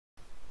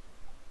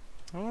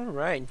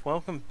Alright,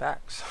 welcome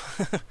back.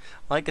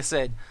 Like I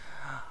said,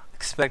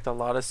 expect a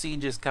lot of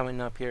sieges coming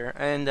up here.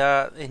 And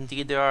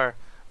indeed there are.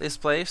 This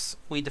place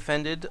we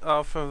defended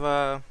off of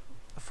a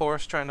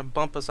force trying to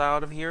bump us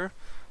out of here.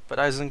 But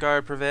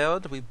Isengard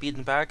prevailed, we beat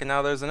them back, and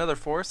now there's another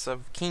force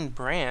of King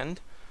Brand.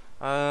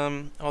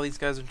 All these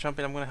guys are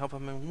jumping, I'm going to help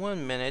him in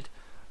 1 minute.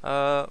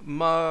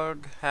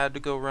 Mug had to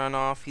go run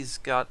off, he's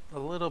got a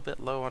little bit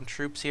low on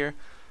troops here.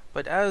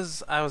 But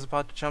as I was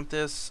about to jump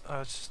this,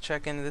 just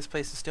checking, this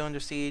place is still under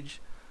siege.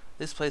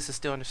 This place is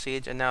still under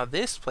siege, and now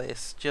this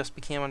place just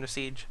became under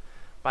siege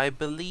by, I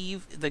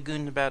believe, the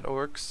Gundabad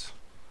orcs.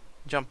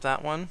 Jumped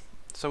that one.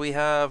 So we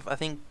have, I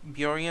think,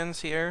 Bjorns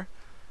here,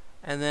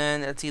 and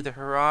then it's either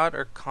Harad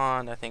or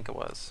Khan, I think it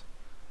was.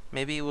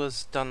 Maybe it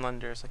was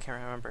Dunlenders, I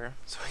can't remember.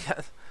 So we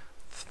got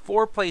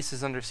 4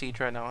 places under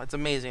siege right now. It's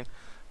amazing.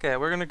 Okay,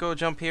 we're gonna go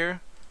jump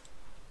here,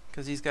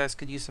 because these guys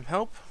could use some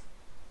help.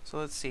 So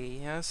let's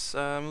see, yes,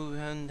 move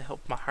in to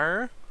help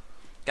Mahar.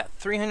 Got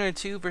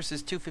 302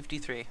 versus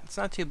 253. It's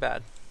not too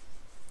bad.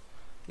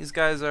 These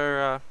guys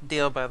are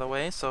Dale, by the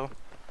way, so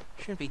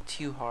shouldn't be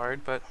too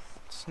hard, but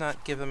let's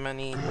not give them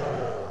any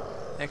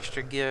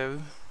extra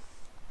give.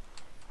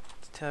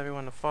 Let's tell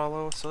everyone to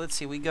follow. So let's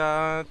see, we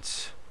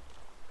got...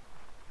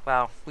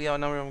 Wow, we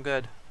outnumber them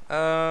good.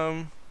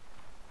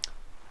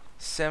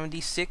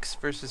 76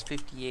 versus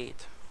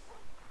 58.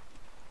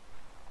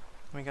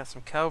 We got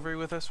some cavalry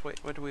with us.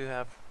 Wait, what do we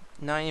have?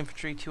 9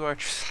 infantry, 2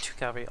 archers, 2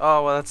 cavalry.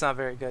 Oh, well, that's not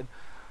very good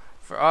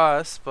for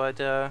us, but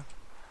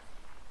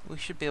we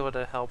should be able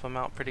to help them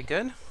out pretty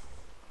good.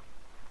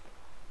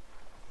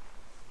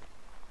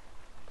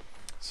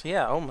 So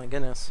yeah, oh my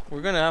goodness.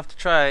 We're gonna have to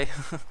try.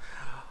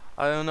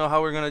 I don't know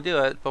how we're gonna do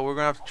it, but we're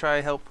gonna have to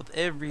try help with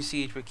every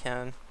siege we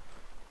can.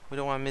 We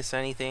don't want to miss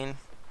anything.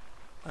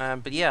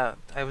 But yeah,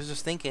 I was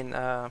just thinking,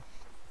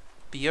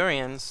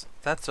 Bjorns,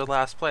 that's their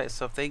last place,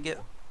 so if they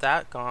get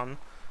that gone,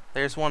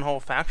 there's one whole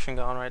faction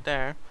gone right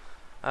there.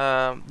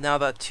 Now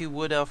that 2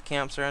 wood elf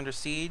camps are under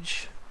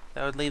siege,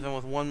 that would leave them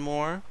with 1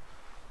 more.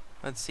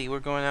 Let's see, we're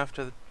going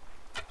after the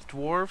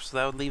dwarves, so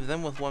that would leave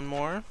them with 1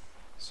 more.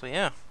 So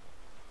yeah,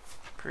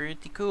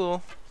 pretty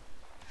cool.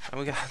 And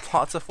we got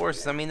lots of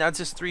forces. I mean, that's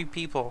just 3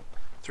 people,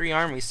 3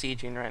 armies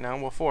sieging right now.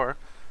 Well, 4,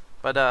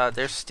 but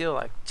there's still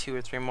like 2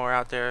 or 3 more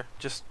out there,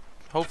 just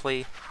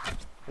hopefully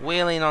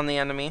wailing on the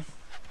enemy,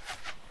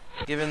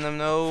 giving them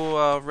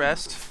no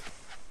rest.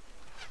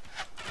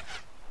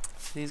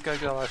 These guys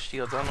got a lot of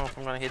shields. I don't know if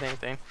I'm gonna hit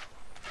anything.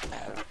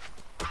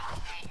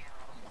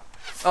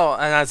 Oh,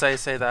 and as I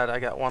say that, I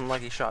got 1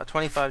 lucky shot.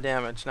 25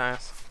 damage.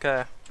 Nice.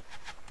 Okay.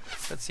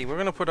 Let's see. We're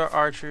gonna put our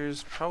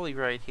archers probably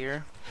right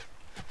here.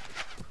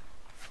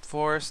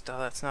 Forest. Oh,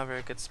 that's not a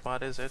very good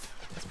spot, is it?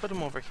 Let's put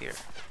them over here.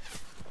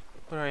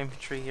 Put our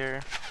infantry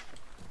here.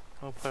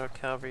 We'll put our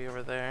cavalry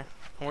over there.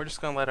 And we're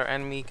just gonna let our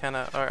enemy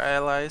our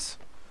allies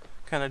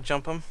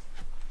jump them.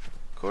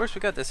 Of course, we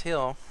got this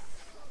hill.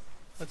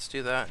 Let's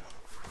do that.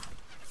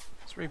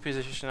 Let's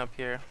reposition up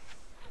here.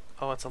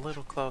 Oh, it's a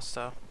little close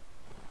though.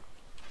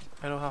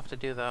 I don't have to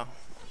do though.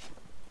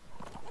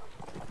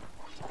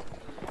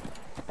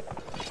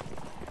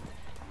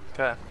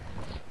 Okay.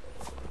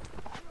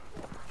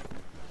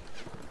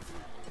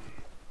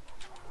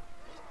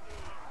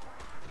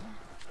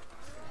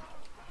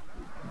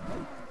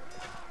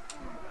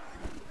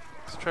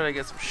 Let's try to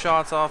get some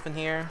shots off in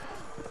here.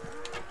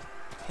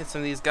 Hit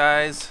some of these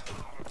guys.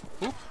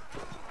 Oop.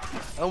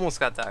 Almost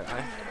got that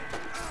guy.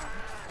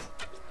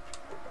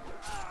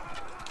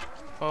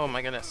 Oh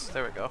my goodness,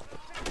 there we go.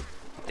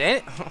 Dang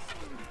it!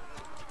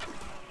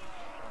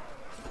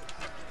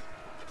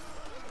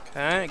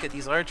 Okay, get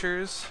these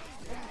archers.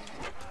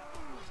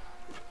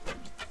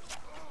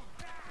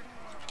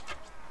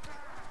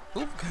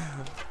 Oop!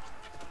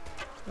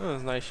 That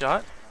was a nice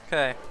shot.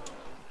 Okay.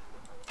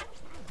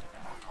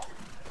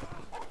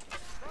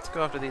 Let's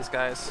go after these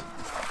guys.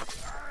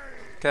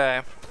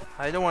 Okay.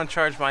 I don't want to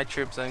charge my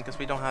troops in because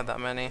we don't have that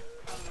many.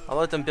 I'll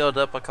let them build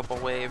up a couple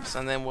waves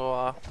and then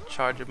we'll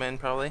charge them in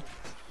probably.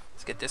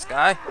 Let's get this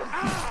guy.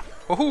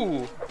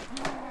 Woohoo!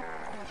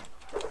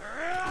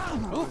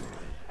 Ooh.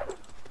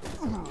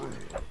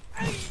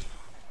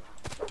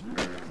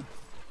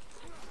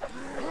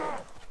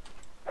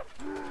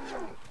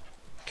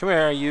 Come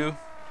here, you.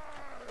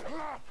 Where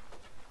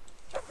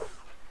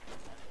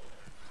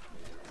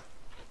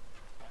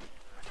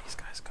are these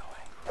guys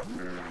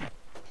going?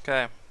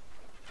 Okay.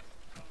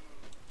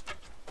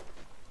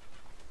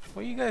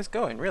 Where are you guys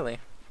going, really?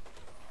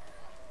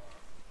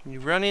 You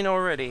running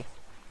already?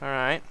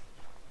 Alright.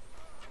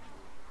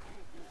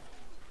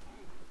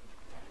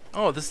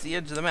 Oh, this is the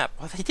edge of the map.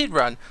 Oh, they did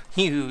run.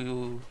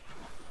 You.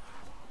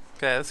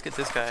 Okay, let's get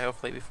this guy,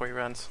 hopefully, before he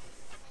runs.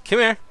 Come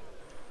here.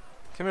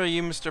 Come here,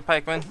 you, Mr.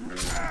 Pikeman.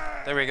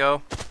 There we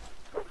go.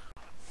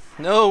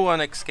 No one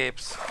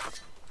escapes.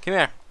 Come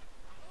here.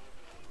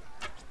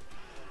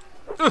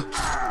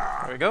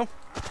 There we go.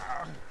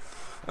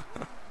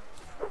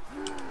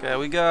 Okay,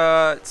 we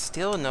got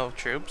still no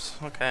troops.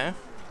 Okay.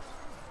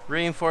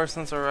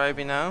 Reinforcements are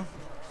arriving now.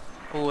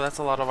 Oh, that's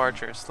a lot of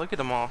archers. Look at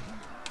them all.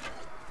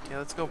 Okay,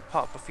 let's go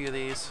pop a few of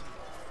these.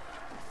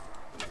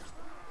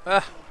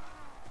 Ah.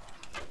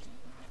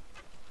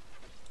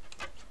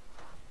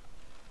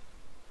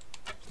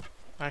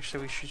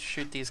 Actually, we should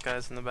shoot these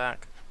guys in the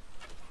back.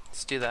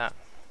 Let's do that.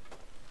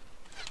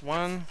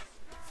 One.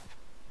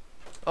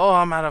 Oh,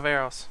 I'm out of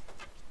arrows.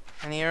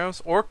 Any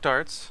arrows? Orc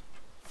darts.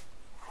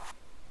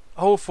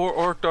 Oh, 4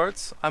 orc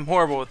darts. I'm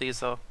horrible with these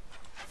though.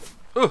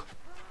 Ooh.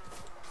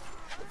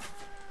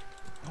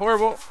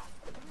 Horrible.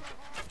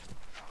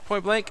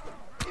 Point blank.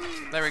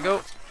 There we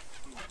go.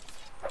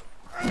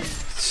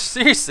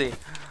 Seriously.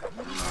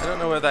 I don't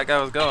know where that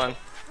guy was going.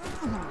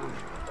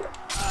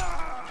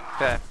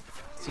 Okay.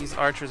 These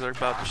archers are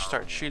about to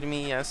start shooting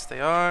me. Yes,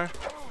 they are.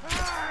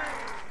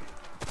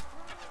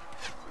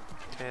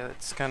 Okay,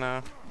 let's kind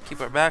of keep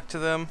our back to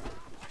them.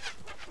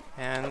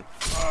 And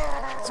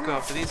let's go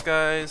after these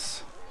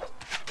guys.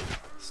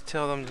 Let's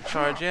tell them to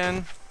charge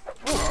in.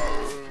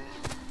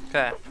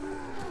 Okay.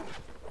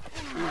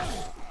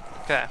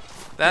 Okay.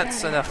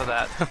 That's enough of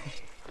that.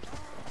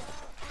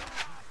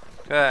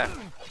 Okay.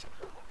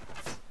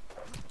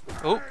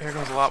 Oh, here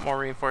comes a lot more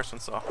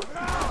reinforcements though.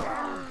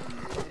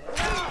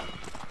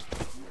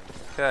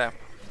 Okay.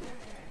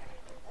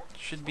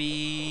 Should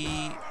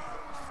be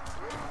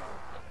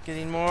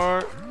getting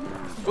more.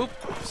 Oop,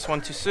 this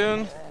one too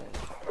soon.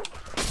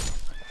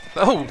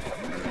 Oh!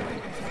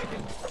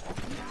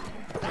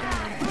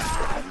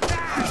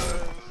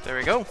 There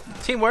we go.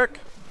 Teamwork.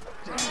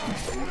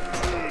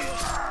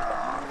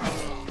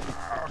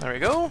 There we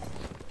go.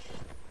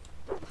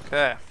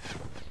 Okay.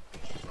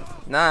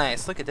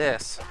 Nice, look at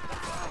this.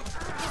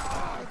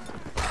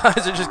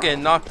 Guys are just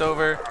getting knocked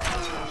over.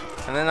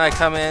 And then I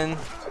come in.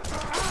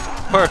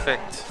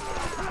 Perfect.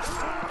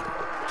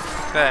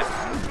 Okay.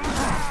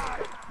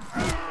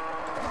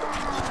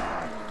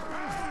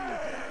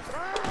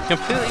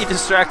 Completely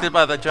distracted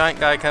by the giant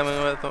guy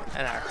coming with an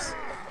axe.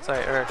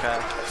 Sorry,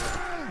 Erica.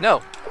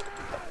 No.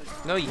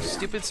 No, you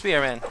stupid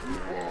spearman.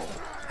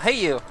 I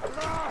hate you.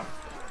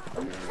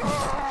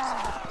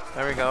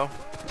 There we go.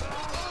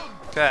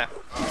 Okay.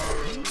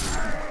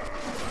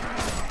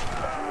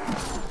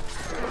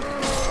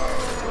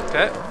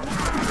 Okay.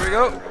 There we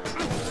go.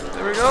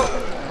 There we go.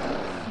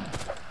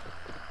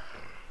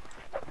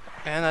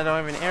 And I don't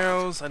have any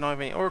arrows. I don't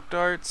have any orc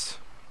darts.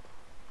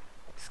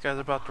 These guys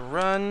are about to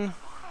run.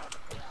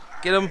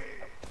 Get him.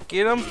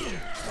 Get him.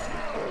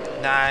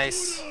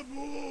 Nice.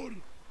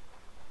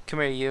 Come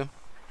here, you.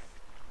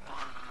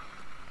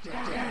 It's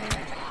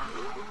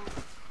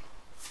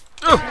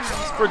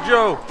for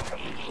Joe.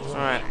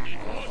 Alright.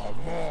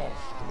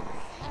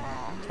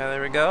 Okay,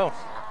 there we go.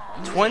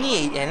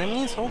 28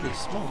 enemies? Holy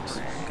smokes.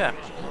 Okay.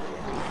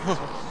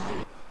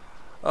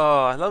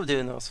 Oh, I love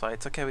doing those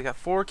fights. Okay, we got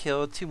 4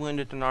 killed, 2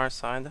 wounded on our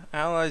side. The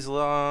allies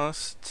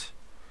lost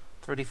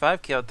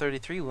 35 killed,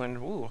 33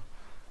 wounded. Ooh.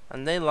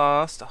 And they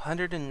lost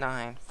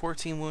 109,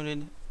 14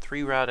 wounded,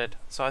 3 routed.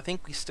 So I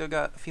think we still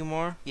got a few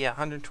more. Yeah,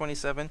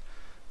 127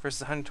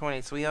 versus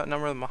 128. So we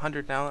outnumber them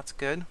 100 now. That's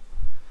good.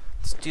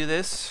 Let's do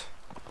this.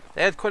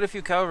 They had quite a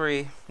few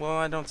cavalry. Well,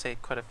 I don't say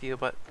quite a few,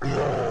 but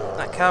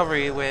that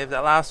cavalry wave,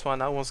 that last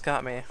one, almost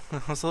got me.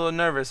 I was a little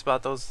nervous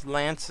about those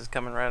lances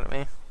coming right at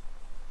me.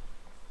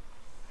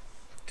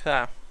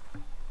 Okay.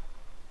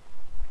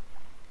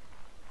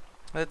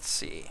 Let's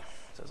see.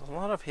 There's a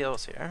lot of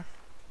hills here.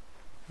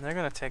 And they're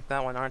gonna take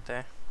that one, aren't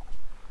they?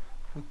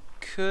 We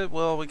could,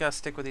 well, we gotta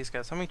stick with these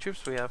guys. How many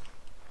troops do we have?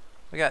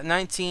 We got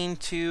 19,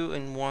 2,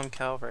 and 1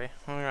 cavalry.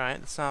 Alright,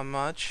 that's not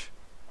much.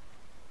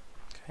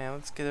 Okay,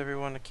 let's get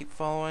everyone to keep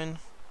following.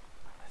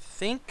 I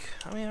think,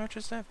 how many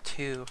archers do I have?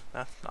 2.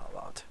 That's not a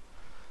lot.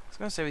 I was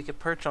gonna say we could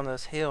perch on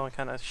this hill and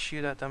kind of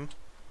shoot at them.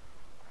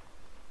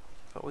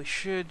 But we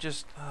should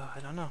just, I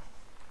don't know.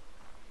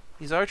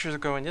 These archers are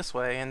going this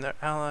way, and their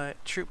allied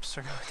troops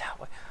are going that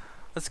way.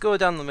 Let's go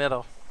down the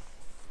middle.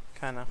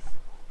 Kinda.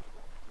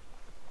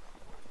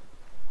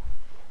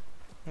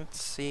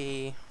 Let's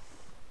see.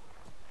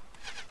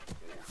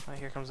 Oh,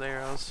 here comes the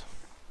arrows.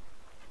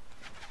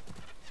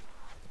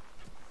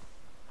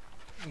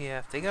 Yeah,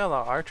 if they got a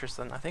lot of archers,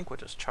 then I think we'll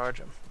just charge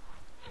them.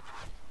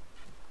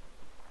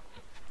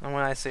 And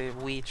when I say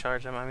we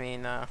charge them, I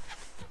mean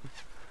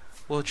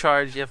we'll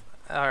charge if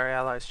our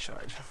allies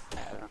charge.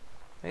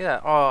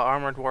 Yeah, oh,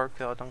 armored war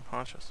killed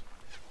unconscious.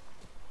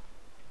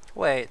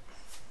 Wait.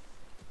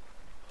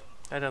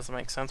 That doesn't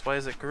make sense. Why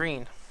is it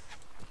green?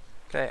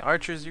 Okay,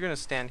 archers, you're gonna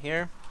stand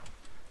here.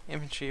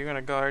 Infantry, you're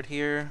gonna guard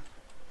here.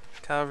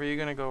 Cavalry, you're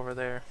gonna go over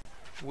there.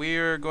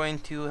 We're going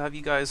to have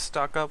you guys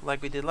stock up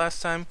like we did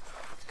last time.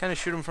 Kind of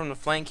shoot them from the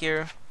flank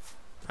here.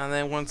 And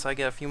then once I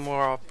get a few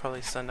more, I'll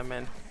probably send them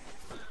in.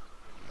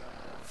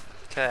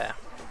 Okay.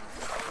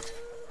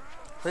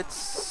 Let's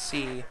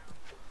see.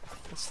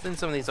 Let's thin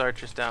some of these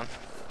archers down.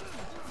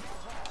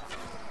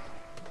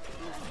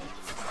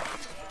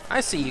 I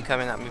see you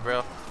coming at me,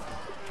 bro.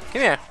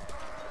 Come here.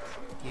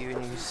 You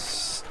and you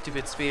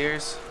stupid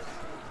spears.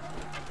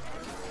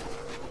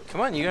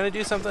 Come on, you gonna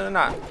do something or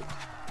not?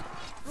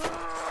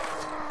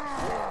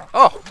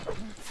 Oh!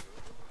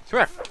 Come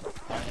here.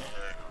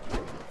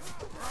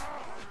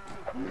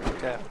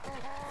 Okay.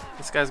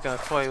 This guy's gonna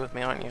toy with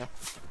me, aren't you?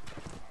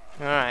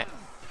 Alright.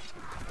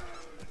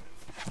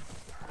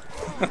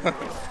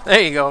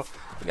 There you go.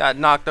 You got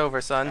knocked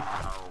over, son.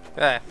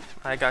 Okay,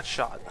 I got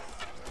shot.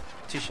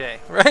 Touche.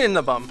 Right in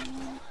the bum.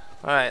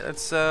 Alright,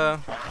 let's,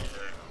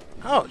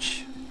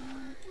 ouch.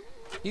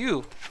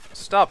 You.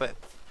 Stop it.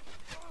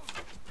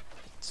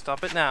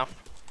 Stop it now.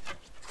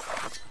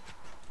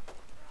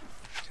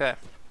 Okay.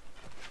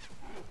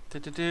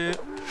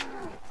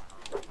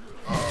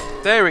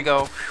 There we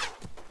go.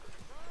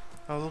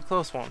 That was a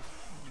close one.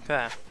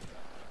 Okay.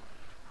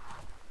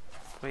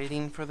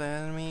 Waiting for the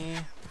enemy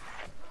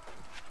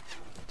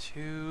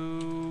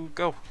to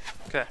go.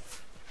 Okay.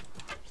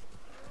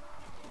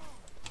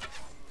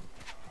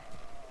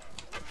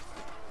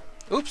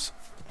 Oops.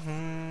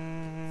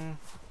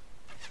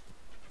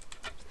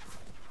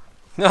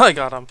 No, I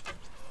got him.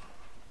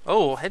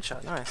 Oh,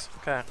 headshot. Nice.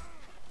 Okay.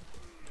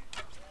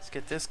 Let's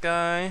get this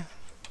guy.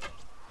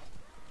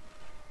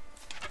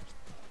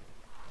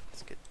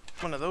 Let's get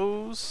one of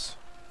those.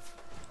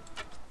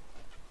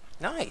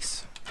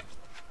 Nice.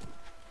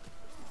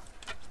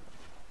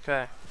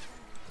 Okay.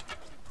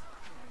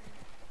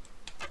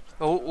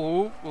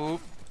 Oh.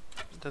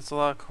 That's a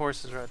lot of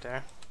horses right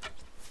there.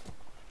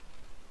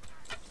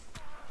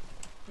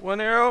 One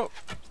arrow.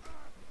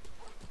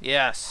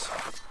 Yes.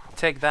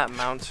 Take that,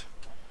 mount.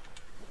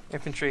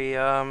 Infantry,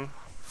 so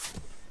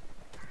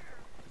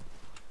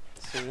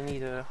you need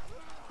to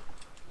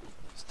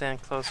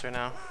stand closer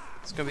now.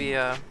 It's gonna be,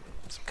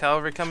 some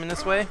cavalry coming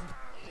this way.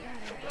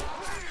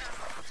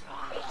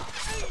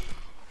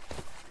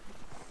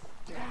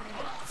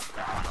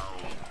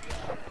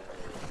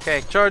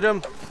 Okay, charge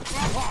him.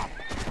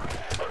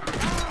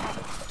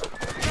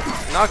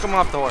 Knock him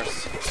off the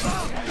horse.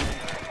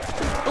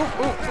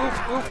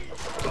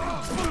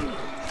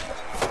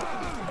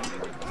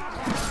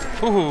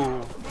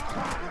 Ooh.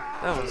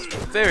 That was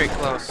very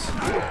close.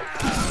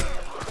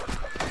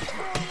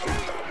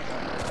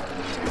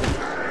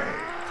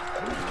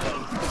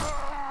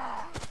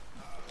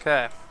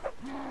 Okay.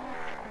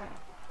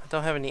 I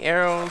don't have any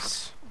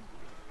arrows.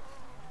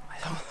 I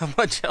don't have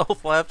much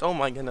health left. Oh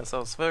my goodness, that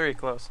was very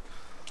close.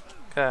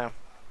 Okay.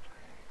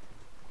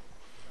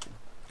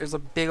 There's a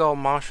big old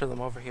mosh of them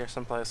over here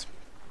someplace.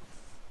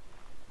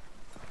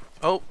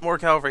 Oh, more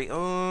cavalry.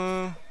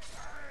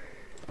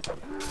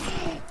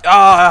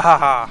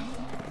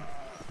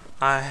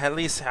 At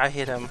least I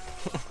hit him.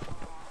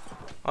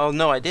 Oh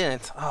no, I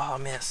didn't. Oh, I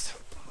missed.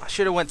 I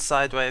should have went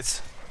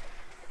sideways.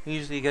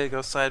 Usually you gotta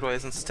go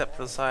sideways and step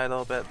to the side a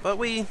little bit, but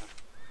we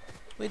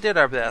did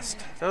our best.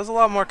 There was a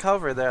lot more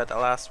cavalry there at the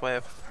last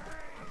wave.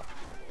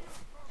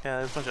 Yeah,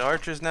 there's a bunch of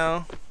archers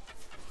now.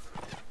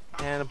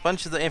 And a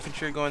bunch of the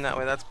infantry going that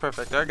way. That's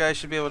perfect. Our guys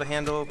should be able to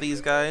handle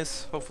these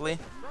guys, hopefully.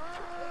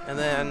 And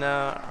then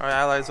our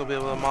allies will be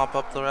able to mop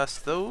up the rest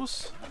of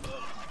those.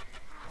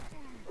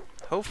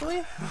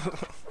 Hopefully?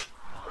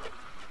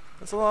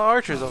 There's a lot of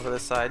archers over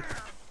this side.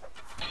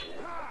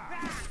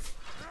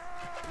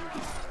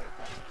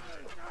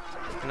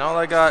 And all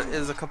I got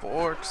is a couple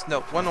orcs.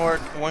 No, one orc,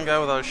 one guy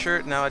without a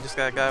shirt. Now I just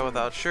got a guy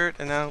without a shirt,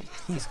 and now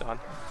he's gone.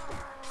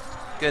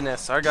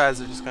 Goodness, our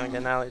guys are just gonna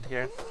get allied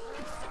here.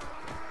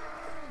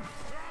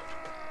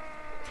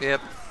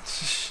 Yep.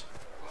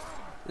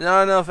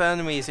 Not enough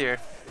enemies here.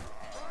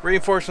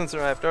 Reinforcements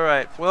arrived.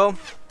 Alright, well,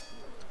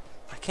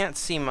 I can't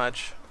see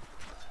much.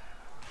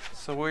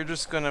 So we're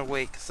just gonna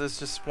wait, because there's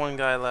just one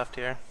guy left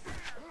here.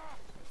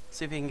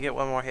 See if he can get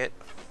one more hit.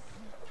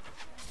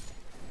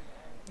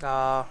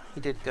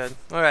 He did good.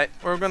 Alright,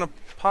 we're gonna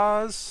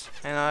pause,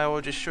 and I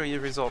will just show you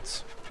the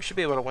results. We should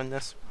be able to win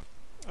this.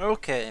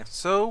 Okay,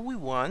 so we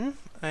won,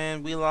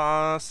 and we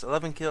lost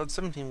 11 killed,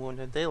 17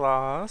 wounded. They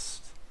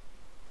lost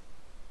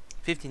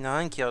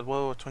 59 killed,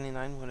 whoa,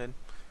 29 wounded.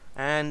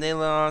 And they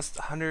lost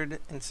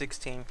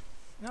 116.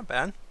 Not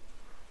bad.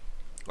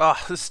 Oh,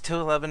 there's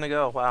still 11 to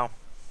go, wow.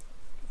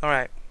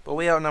 Alright, but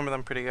we outnumber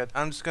them pretty good.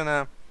 I'm just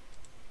gonna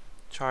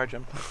charge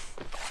them.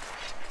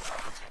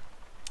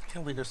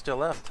 Can't believe they're still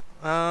left.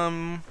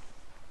 And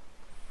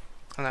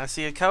I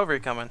see a cavalry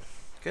coming.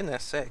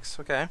 Goodness sakes,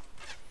 okay.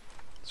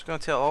 Just gonna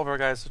tell all of our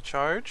guys to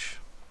charge.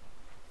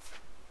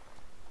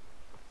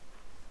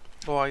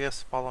 Well, I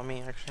guess follow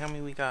me, actually. How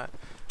many we got?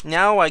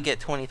 Now I get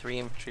 23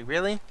 infantry,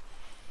 really?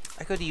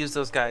 I could have used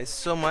those guys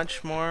so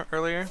much more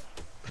earlier.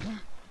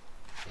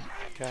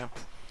 Okay.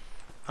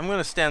 I'm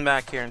gonna stand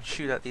back here and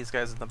shoot at these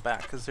guys in the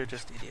back, because they're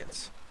just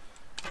idiots.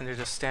 And they're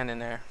just standing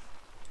there.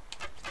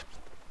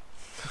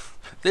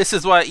 This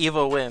is why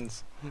evil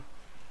wins.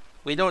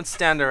 We don't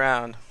stand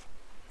around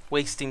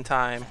wasting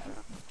time.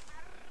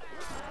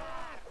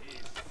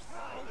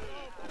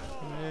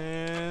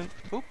 And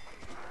oop.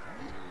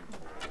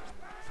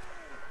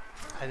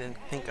 I didn't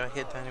think I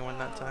hit anyone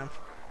that time.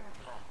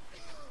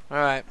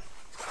 Alright.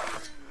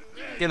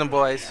 Get them,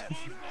 boys.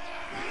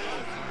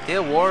 Get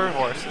a war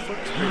horse. This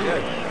looks pretty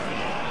good.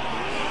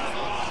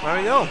 There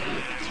we go.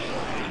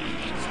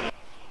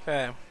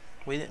 Okay.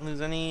 We didn't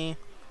lose any.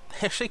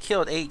 They actually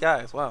killed 8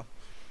 guys. Wow.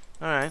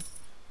 Alright.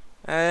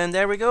 And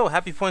there we go.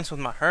 Happy points with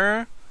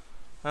Maher.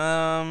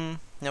 No,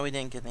 we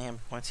didn't get any happy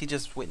points. He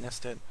just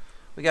witnessed it.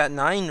 We got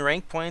 9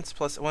 rank points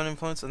plus 1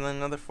 influence and then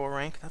another 4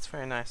 rank. That's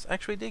very nice.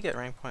 Actually, we did get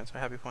rank points or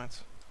happy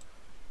points.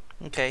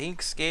 Okay, he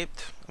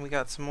escaped. We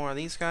got some more of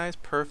these guys.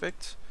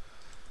 Perfect.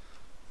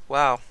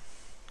 Wow.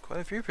 Quite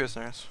a few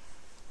prisoners.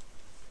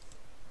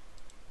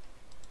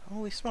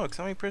 Holy smokes,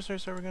 how many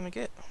prisoners are we gonna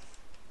get?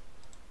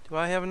 Do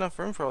I have enough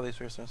room for all these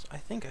prisoners? I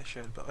think I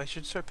should, but I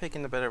should start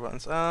picking the better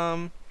ones.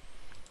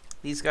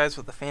 These guys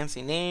with the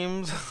fancy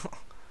names.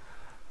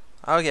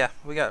 Oh yeah,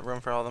 we got room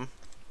for all of them.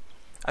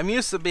 I'm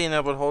used to being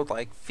able to hold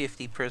like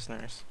 50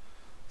 prisoners.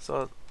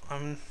 So,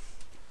 gotta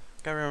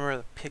remember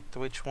to pick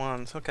which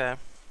ones. Okay.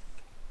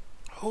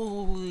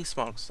 Holy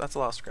smokes, that's a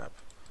lot of scrap.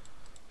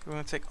 We're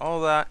gonna take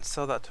all that,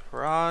 sell that to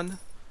Rod.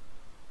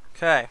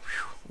 Okay.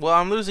 Well,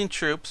 I'm losing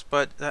troops,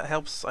 but that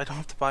helps. I don't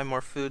have to buy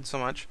more food so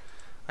much.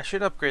 I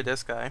should upgrade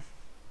this guy.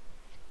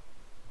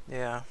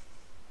 Yeah.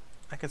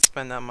 I can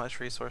spend that much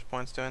resource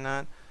points doing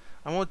that.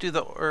 I won't do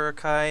the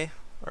Urukai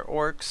or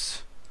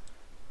Orcs.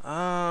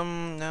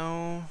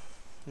 No.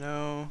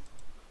 No.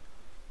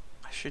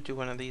 I should do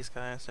one of these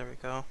guys. There we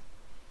go.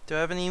 Do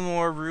I have any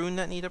more rune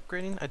that need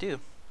upgrading? I do.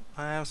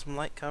 I have some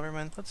light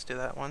cavalrymen. Let's do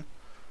that one.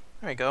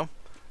 There we go.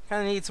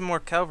 Kind of need some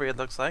more cavalry, it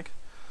looks like.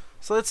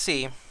 So let's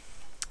see.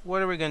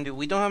 What are we going to do?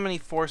 We don't have many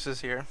forces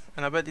here.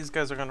 And I bet these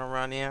guys are going to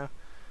run, yeah.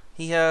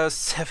 He has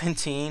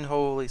 17.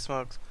 Holy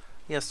smokes.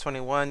 He has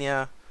 21,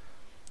 yeah.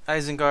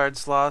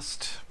 Isengard's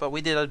lost. But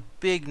we did a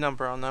big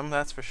number on them,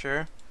 that's for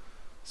sure.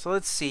 So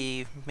let's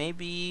see.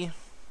 Maybe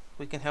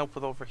we can help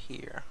with over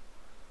here.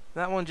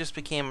 That one just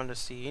became under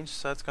siege,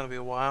 so that's going to be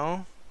a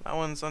while. That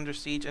one's under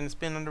siege, and it's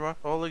been under...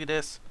 Oh, look at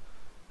this.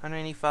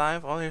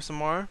 185. Oh, here's some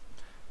more.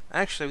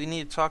 Actually, we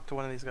need to talk to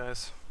one of these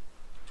guys.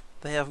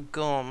 They have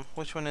Gom.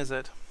 Which one is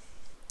it?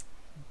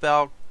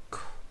 Valkoth?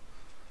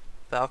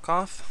 I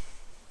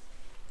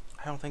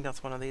don't think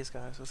that's one of these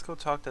guys. Let's go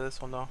talk to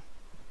this one, though.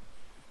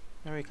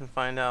 Maybe we can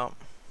find out.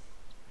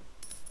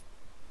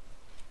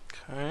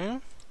 Okay.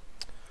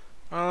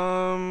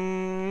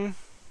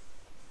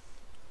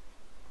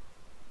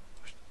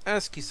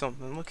 Ask you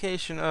something.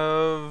 Location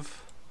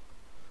of...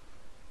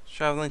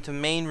 Traveling to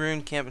main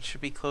rune camp. It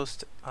should be close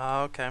to...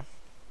 okay.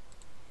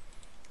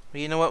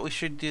 Well, you know what? We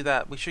should do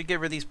that. We should get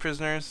rid of these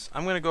prisoners.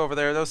 I'm going to go over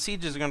there. Those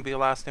sieges are going to be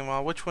lasting a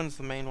while. Which one's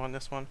the main one?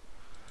 This one.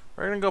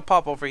 We're going to go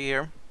pop over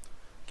here.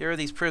 Get rid of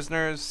these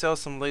prisoners. Sell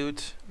some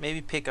loot.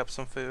 Maybe pick up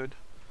some food.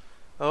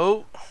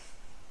 Oh.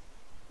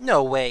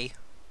 No way.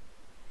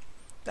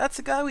 That's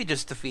the guy we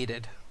just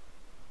defeated.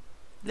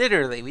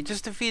 Literally. We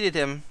just defeated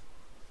him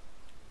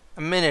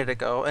a minute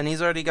ago. And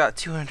he's already got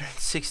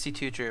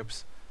 262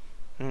 troops.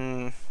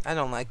 I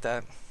don't like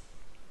that.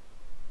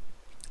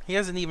 He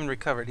hasn't even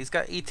recovered. He's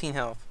got 18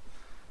 health.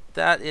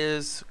 That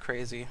is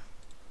crazy.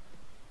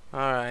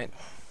 Alright.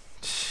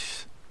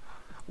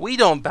 We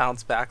don't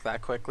bounce back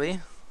that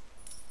quickly.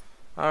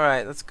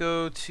 Alright, let's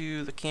go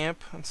to the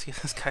camp and see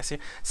if this guy's here.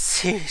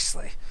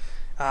 Seriously.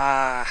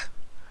 Not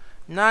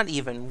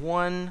even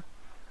one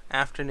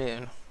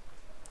afternoon.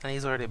 And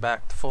he's already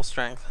back to full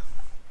strength.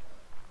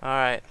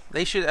 Alright.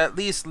 They should at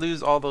least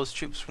lose all those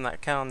troops from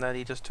that town that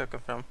he just took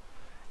them from.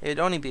 It'd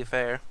only be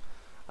fair.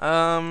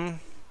 How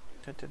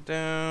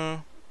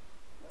to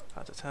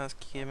task,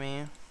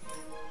 gimme.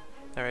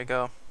 There we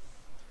go.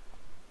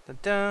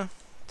 10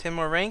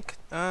 more rank.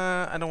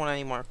 I don't want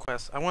any more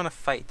quests. I want to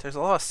fight. There's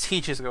a lot of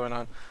sieges going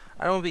on.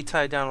 I don't want to be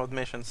tied down with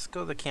missions. Let's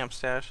go to the camp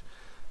stash.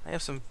 I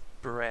have some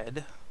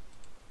bread.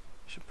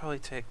 Should probably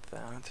take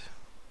that.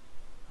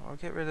 I'll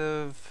get rid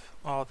of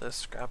all this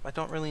scrap. I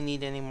don't really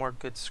need any more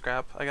good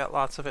scrap. I got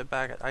lots of it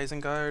back at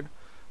Isengard.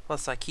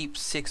 Plus I keep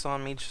 6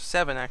 on me,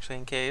 7 actually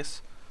in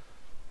case.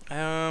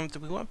 Do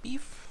we want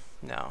beef?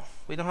 No.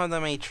 We don't have that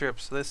many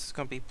troops, so this is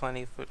gonna be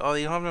plenty of food. Oh,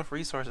 you don't have enough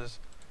resources.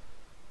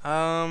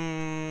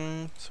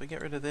 So we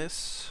get rid of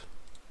this.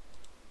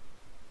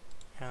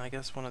 And I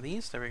guess one of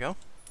these. There we go.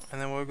 And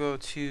then we'll go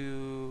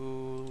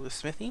to the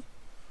smithy. Is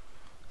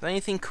there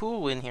anything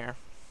cool in here?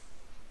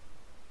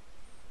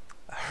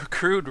 A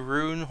crude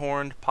rune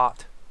horned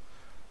pot.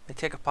 They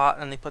take a pot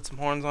and they put some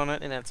horns on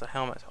it and it's a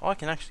helmet. Oh, I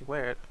can actually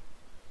wear it.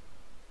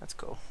 That's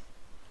cool.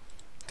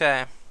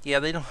 Okay. Yeah,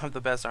 they don't have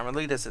the best armor.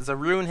 Look at this. It's a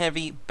rune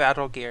heavy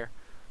battle gear.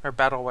 Or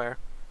battle wear.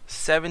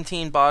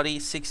 17 body,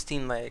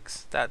 16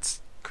 legs.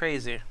 That's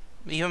crazy.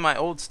 Even my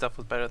old stuff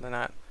was better than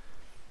that.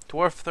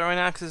 Dwarf throwing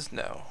axes?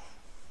 No.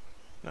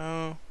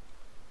 No.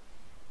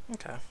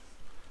 Okay.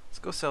 Let's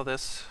go sell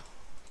this.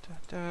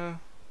 They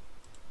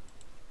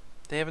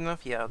have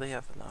enough? Yeah, they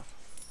have enough.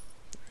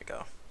 There we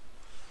go.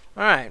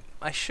 Alright.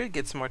 I should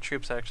get some more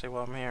troops actually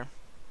while I'm here.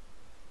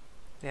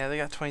 Yeah, they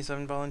got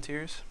 27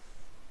 volunteers.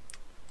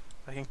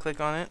 I can click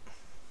on it.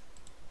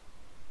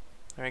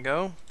 There we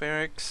go.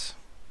 Barracks.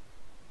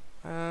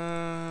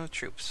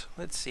 Troops.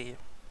 Let's see.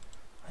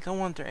 I don't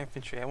want their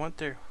infantry. I want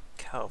their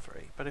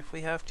cavalry. But if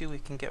we have to, we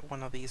can get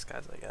one of these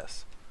guys, I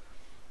guess.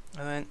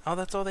 And then, oh,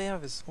 that's all they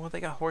have is, well, they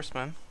got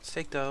horsemen. Let's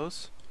take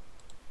those.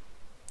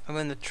 And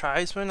then the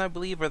tribesmen, I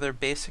believe, are their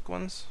basic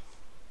ones.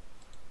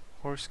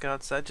 Horse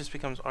scouts, that just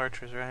becomes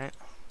archers, right?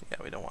 Yeah,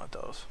 we don't want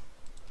those.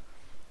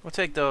 We'll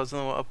take those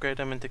and then we'll upgrade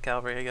them into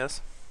cavalry, I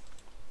guess.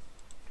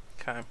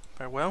 Okay,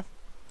 farewell.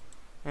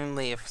 And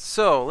leave.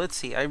 So, let's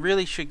see. I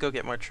really should go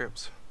get more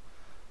troops.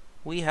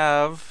 We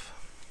have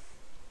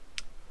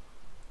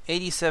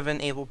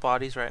 87 able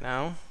bodies right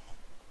now.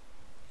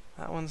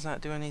 That one's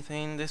not doing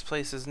anything. This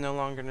place is no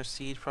longer under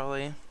siege,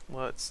 probably.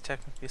 Well, it's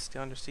technically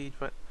still under siege,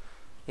 but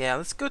yeah,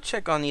 let's go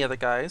check on the other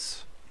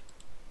guys.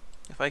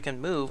 If I can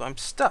move, I'm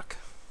stuck.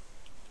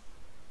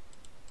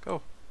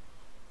 Go.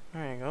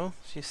 There you go.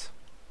 Jeez.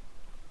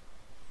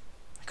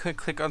 I couldn't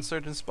click on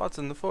certain spots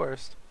in the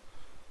forest.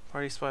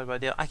 Party spotted by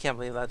Dale. I can't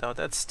believe that though.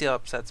 That still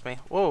upsets me.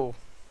 Whoa.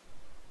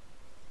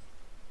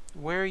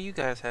 Where are you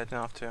guys heading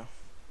off to?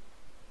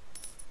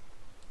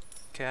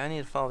 Okay, I need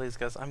to follow these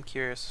guys. I'm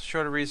curious.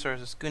 Shorter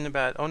resources. Good and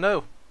bad. Oh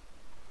no!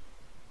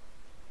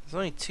 There's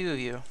only 2 of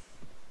you.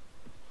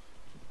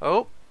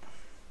 Oh!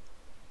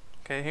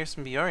 Okay, here's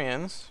some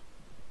Biorians.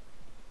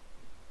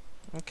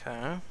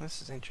 Okay,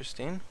 this is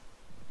interesting.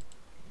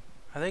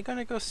 Are they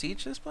gonna go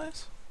siege this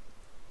place?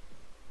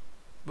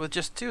 With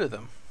just 2 of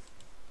them.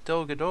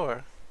 Dol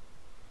Guldur.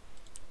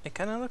 It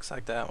kinda looks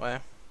like that way.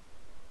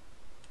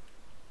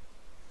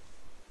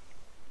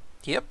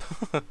 Yep.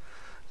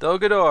 Dol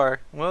Guldur.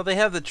 Well, they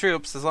have the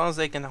troops as long as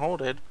they can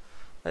hold it.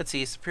 Let's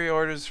see. Superior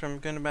orders from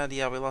Gundabad.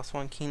 Yeah, we lost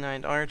 1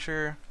 keen-eyed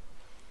archer.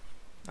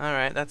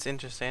 Alright, that's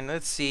interesting.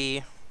 Let's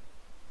see.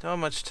 Don't have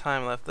much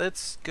time left.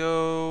 Let's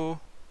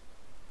go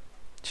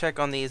check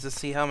on these to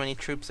see how many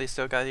troops they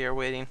still got here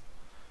waiting.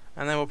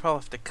 And then we'll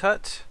probably have to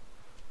cut.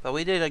 But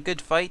we did a good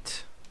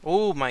fight.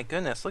 Oh my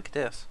goodness, look at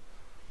this.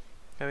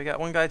 Okay, we got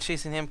one guy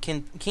chasing him.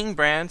 King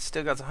Brand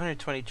still got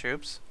 120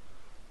 troops.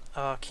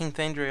 King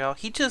Thendriel,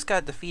 he just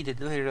got defeated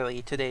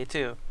literally today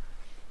too.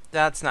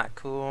 That's not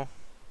cool.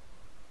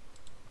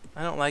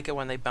 I don't like it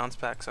when they bounce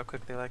back so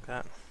quickly like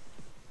that.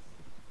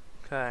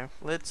 Okay,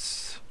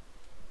 let's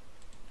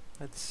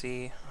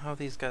see how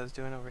these guys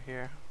doing over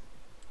here.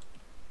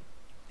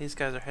 These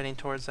guys are heading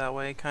towards that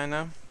way,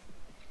 kinda.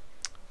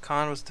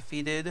 Khan was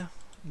defeated.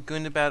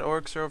 Gundabad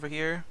orcs are over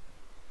here.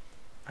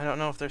 I don't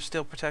know if they're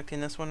still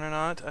protecting this one or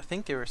not. I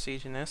think they were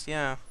sieging this,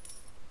 yeah.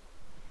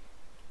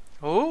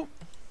 Oh!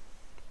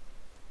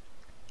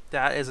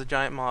 That is a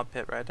giant mob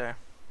pit right there.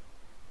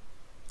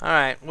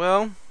 Alright,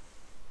 well,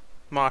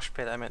 mosh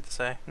pit I meant to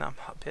say, not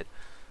mob pit.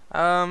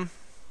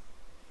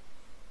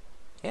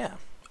 Yeah,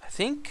 I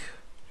think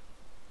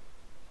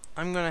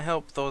I'm gonna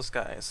help those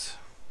guys.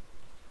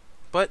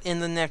 But in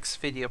the next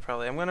video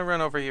probably. I'm gonna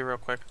run over here real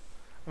quick.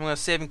 I'm gonna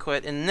save and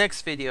quit. In the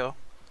next video,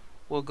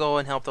 we'll go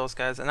and help those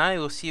guys. And I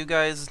will see you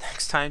guys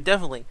next time.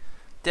 Definitely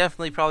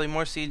probably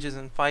more sieges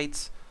and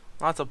fights.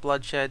 Lots of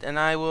bloodshed. And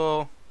I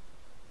will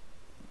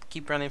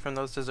keep running from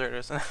those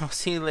deserters. And I'll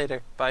see you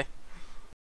later. Bye.